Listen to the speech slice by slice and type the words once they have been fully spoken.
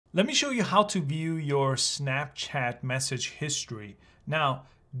Let me show you how to view your Snapchat message history. Now,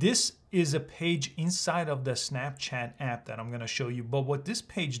 this is a page inside of the Snapchat app that I'm going to show you. But what this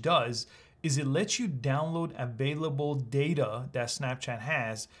page does is it lets you download available data that Snapchat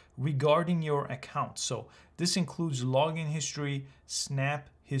has regarding your account. So this includes login history, snap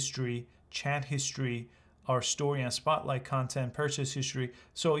history, chat history, our story and spotlight content, purchase history.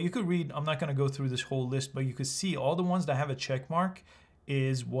 So you could read, I'm not going to go through this whole list, but you could see all the ones that have a check mark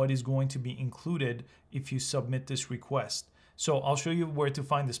is what is going to be included if you submit this request. So I'll show you where to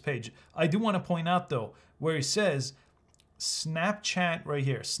find this page. I do want to point out though, where it says Snapchat right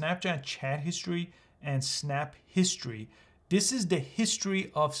here, Snapchat chat history and snap history. This is the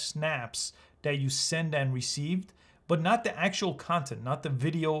history of snaps that you send and received, but not the actual content, not the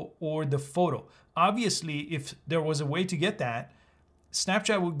video or the photo. Obviously, if there was a way to get that,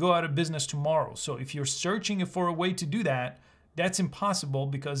 Snapchat would go out of business tomorrow. So if you're searching for a way to do that, that's impossible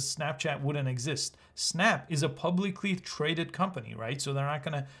because Snapchat wouldn't exist. Snap is a publicly traded company, right? So they're not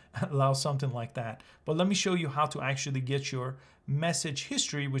going to allow something like that. But let me show you how to actually get your message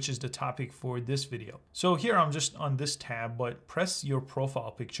history, which is the topic for this video. So here I'm just on this tab, but press your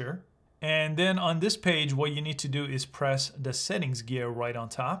profile picture. And then on this page, what you need to do is press the settings gear right on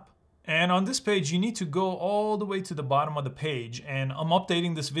top. And on this page, you need to go all the way to the bottom of the page. And I'm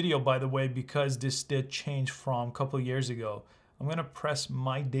updating this video, by the way, because this did change from a couple of years ago. I'm going to press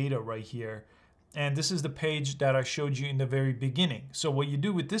my data right here. And this is the page that I showed you in the very beginning. So what you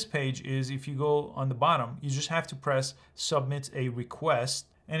do with this page is if you go on the bottom, you just have to press submit a request.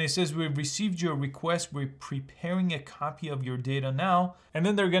 And it says we've received your request. We're preparing a copy of your data now. And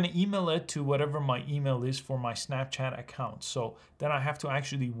then they're going to email it to whatever my email is for my Snapchat account. So then I have to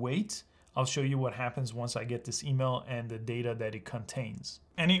actually wait. I'll show you what happens once I get this email and the data that it contains.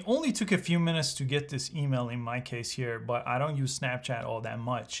 And it only took a few minutes to get this email in my case here, but I don't use Snapchat all that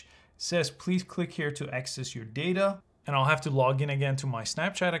much. It says, please click here to access your data. And I'll have to log in again to my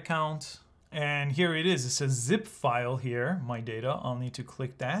Snapchat account. And here it is. It says zip file here, my data. I'll need to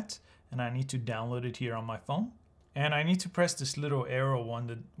click that and I need to download it here on my phone. And I need to press this little arrow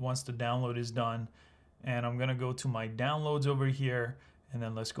once the download is done. And I'm gonna go to my downloads over here and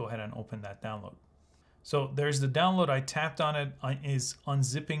then let's go ahead and open that download. So there's the download. I tapped on it, is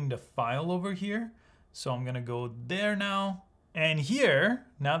unzipping the file over here. So I'm gonna go there now. And here,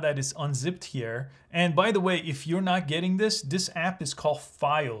 now that it's unzipped here, and by the way, if you're not getting this, this app is called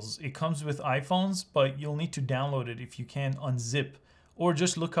Files. It comes with iPhones, but you'll need to download it if you can unzip, or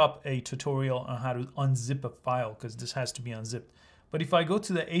just look up a tutorial on how to unzip a file because this has to be unzipped. But if I go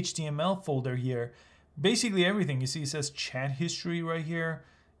to the HTML folder here, basically everything, you see it says chat history right here,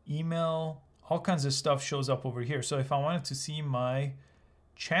 email, all kinds of stuff shows up over here. So if I wanted to see my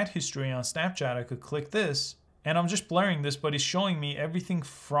chat history on Snapchat, I could click this. And I'm just blurring this, but it's showing me everything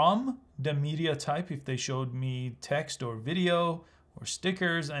from the media type, if they showed me text or video or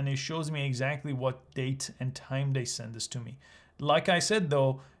stickers, and it shows me exactly what date and time they send this to me. Like I said,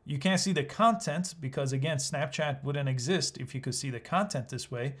 though, you can't see the content because, again, Snapchat wouldn't exist if you could see the content this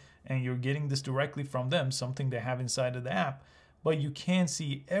way, and you're getting this directly from them, something they have inside of the app. But you can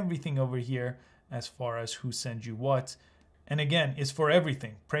see everything over here as far as who sent you what. And again, it's for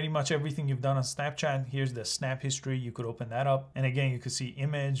everything, pretty much everything you've done on Snapchat. Here's the snap history. You could open that up. And again, you could see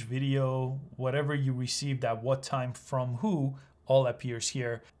image, video, whatever you received at what time from who all appears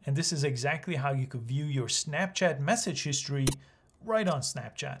here. And this is exactly how you could view your Snapchat message history right on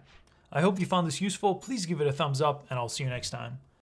Snapchat. I hope you found this useful. Please give it a thumbs up and I'll see you next time.